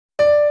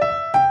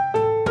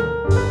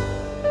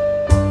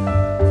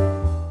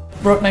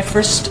wrote my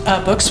first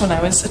books when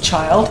I was a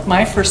child.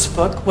 My first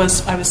book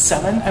was, I was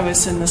 7, I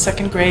was in the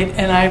 2nd grade,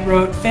 and I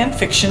wrote fan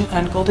fiction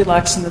on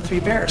Goldilocks and the Three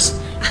Bears,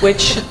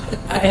 which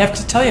I have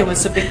to tell you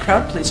was a big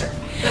crowd pleaser.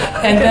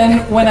 And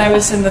then when I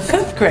was in the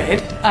 5th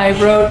grade,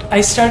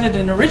 I started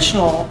an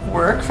original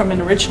work from an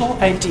original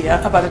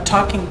idea about a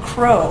talking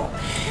crow.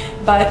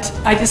 But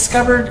I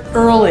discovered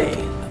early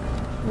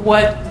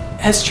what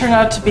has turned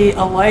out to be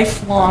a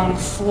lifelong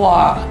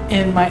flaw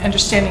in my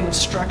understanding of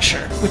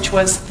structure, which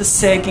was the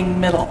sagging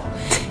middle.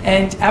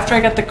 And after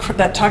I got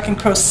that talking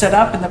crow set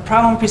up and the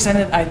problem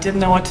presented, I didn't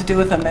know what to do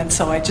with him, and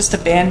so I just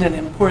abandoned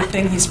him. Poor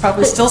thing, he's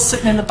probably still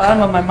sitting in the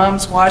bottom of my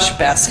mom's wash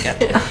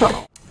basket.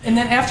 And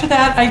then after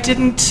that, I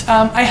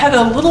had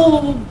a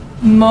little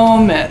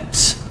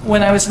moment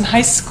when I was in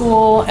high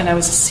school and I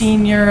was a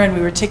senior and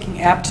we were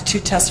taking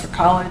aptitude tests for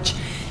college,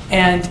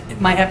 and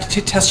my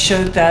aptitude test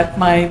showed that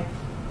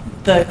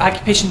the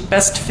occupation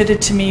best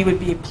fitted to me would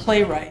be a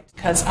playwright,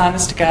 because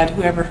honest to God,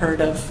 who ever heard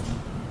of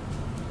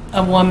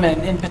a woman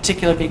in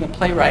particular being a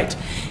playwright?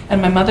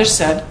 And my mother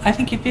said, I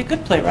think you'd be a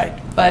good playwright,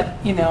 but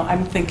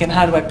I'm thinking,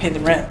 how do I pay the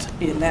rent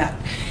being that?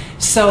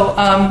 So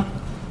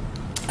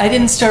I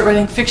didn't start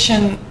writing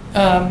fiction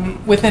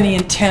with any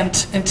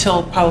intent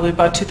until probably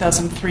about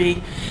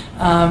 2003,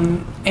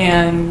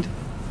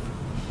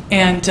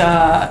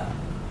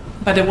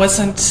 but it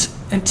wasn't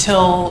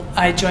until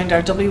I joined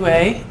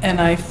RWA and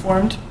I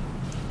formed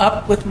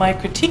up with my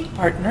critique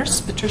partners,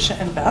 Patricia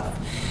and Beth,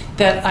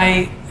 that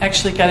I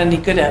actually got any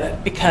good at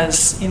it,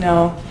 because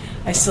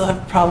I still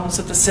have problems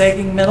with the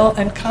sagging middle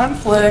and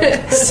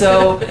conflict.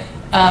 So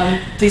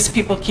these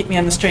people keep me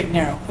on the straight and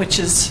narrow, which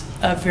is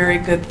a very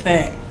good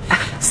thing.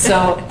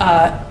 So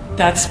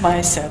that's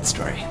my sad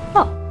story.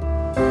 Oh.